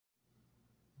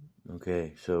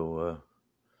Okay, so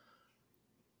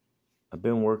I've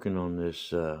been working on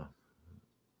this, or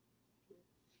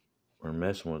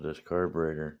messing with this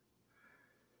carburetor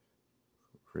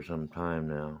for some time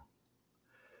now.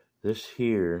 This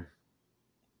here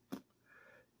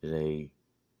is a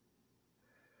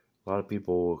lot of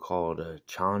people will call it a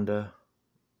Chanda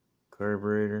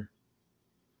carburetor.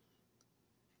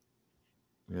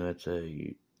 You know, it's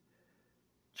a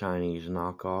Chinese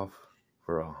knockoff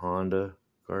for a Honda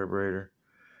carburetor.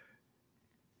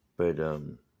 But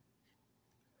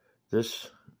this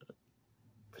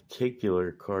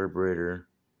particular carburetor,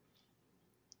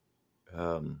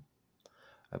 I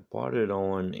bought it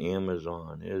on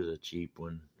Amazon. It was a cheap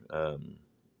one,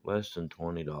 less than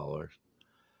 $20.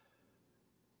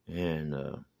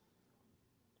 And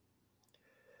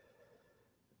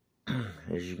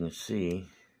as you can see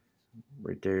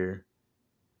right there,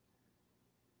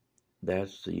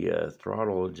 that's the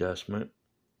throttle adjustment.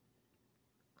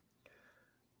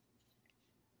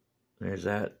 There's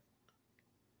that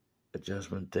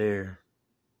adjustment there.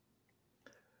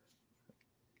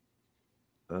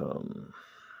 I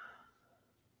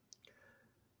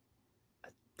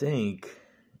think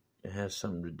it has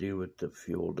something to do with the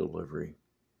fuel delivery.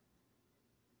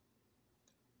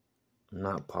 I'm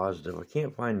not positive. I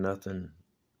can't find nothing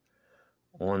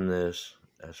on this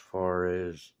as far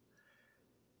as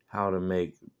how to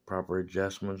make proper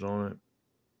adjustments on it.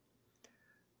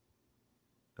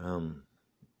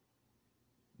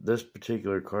 This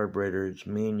particular carburetor,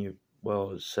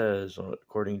 it says,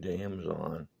 according to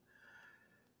Amazon,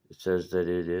 it says that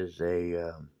it is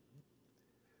a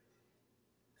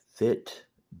fit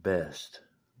best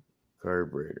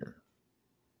carburetor.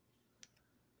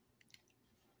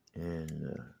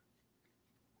 And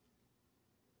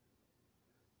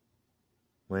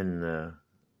when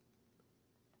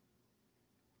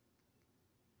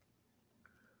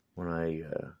I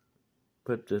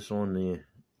put this on the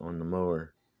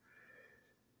mower,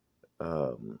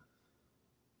 I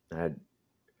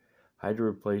had to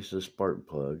replace the spark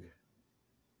plug,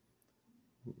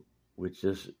 which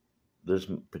this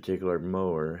particular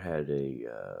mower had an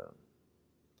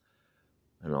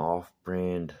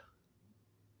off-brand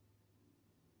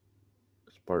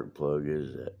spark plug.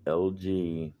 Is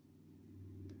LG,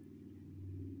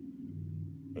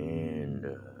 and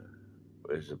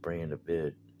is the brand of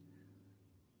it.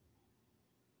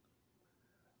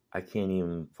 I can't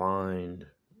even find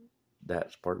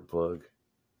that spark plug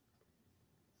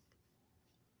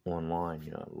online.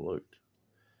 You know, I looked,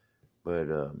 but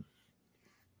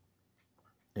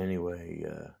anyway,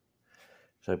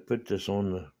 so I put this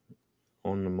on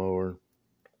the mower,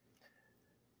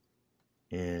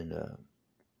 and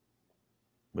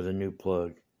with a new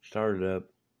plug, started up.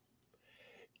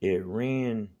 It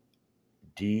ran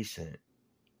decent,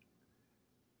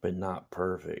 but not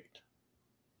perfect.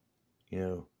 You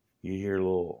know, you hear a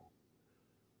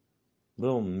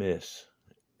little miss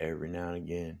every now and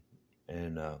again,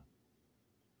 and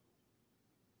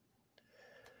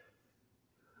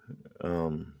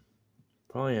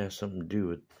probably has something to do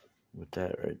with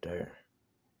that right there,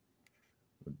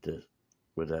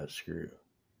 with that screw.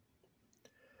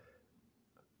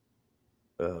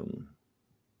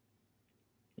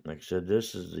 Like I said,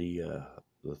 this is the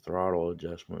throttle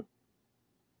adjustment,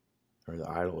 or the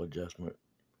idle adjustment.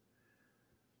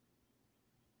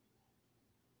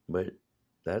 But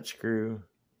that screw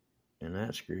and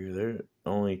that screw, they're the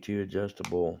only two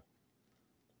adjustable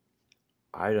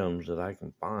items that I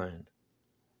can find.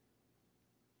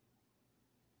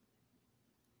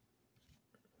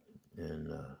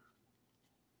 And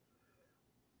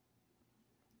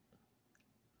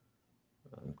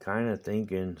I'm kind of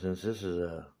thinking, since this is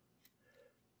a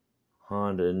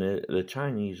Honda, and the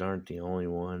Chinese aren't the only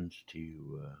ones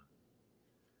to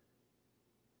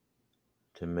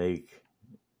make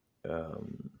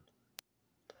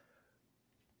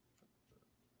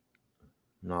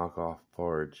knockoff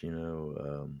parts, you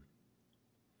know.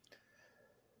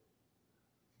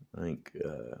 I think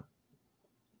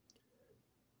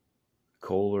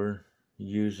Kohler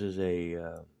uses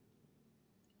a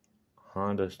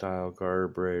Honda style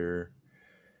carburetor.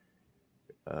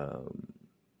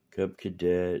 Cub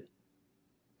Cadet,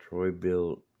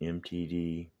 Troy-bilt,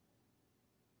 MTD.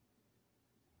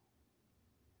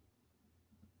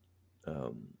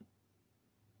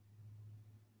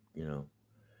 You know,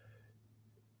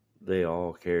 they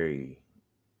all carry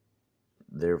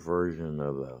their version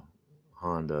of a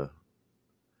Honda.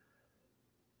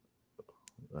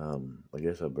 I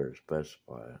guess I better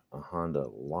specify a Honda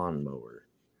lawnmower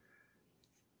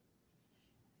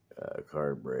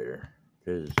carburetor,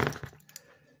 because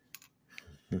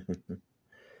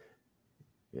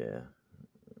yeah, yeah,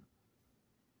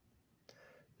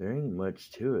 there ain't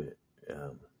much to it.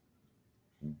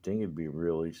 You'd think it'd be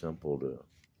really simple to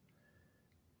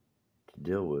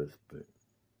deal with, but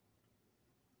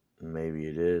maybe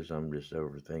it is. I'm just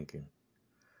overthinking.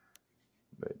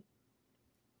 But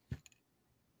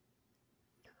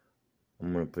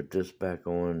I'm going to put this back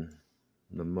on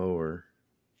the mower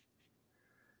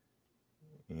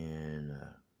and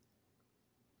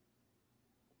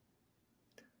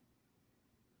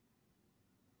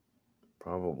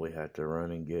probably have to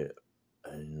run and get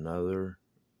another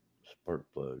spark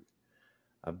plug.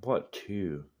 I bought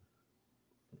two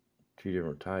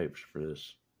different types for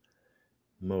this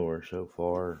mower so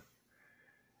far,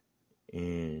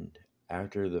 and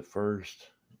after the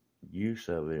first use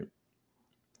of it,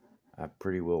 I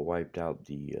pretty well wiped out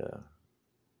the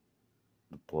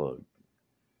plug.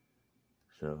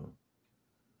 So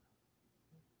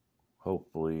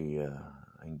hopefully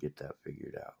I can get that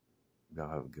figured out. Y'all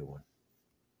have a good one.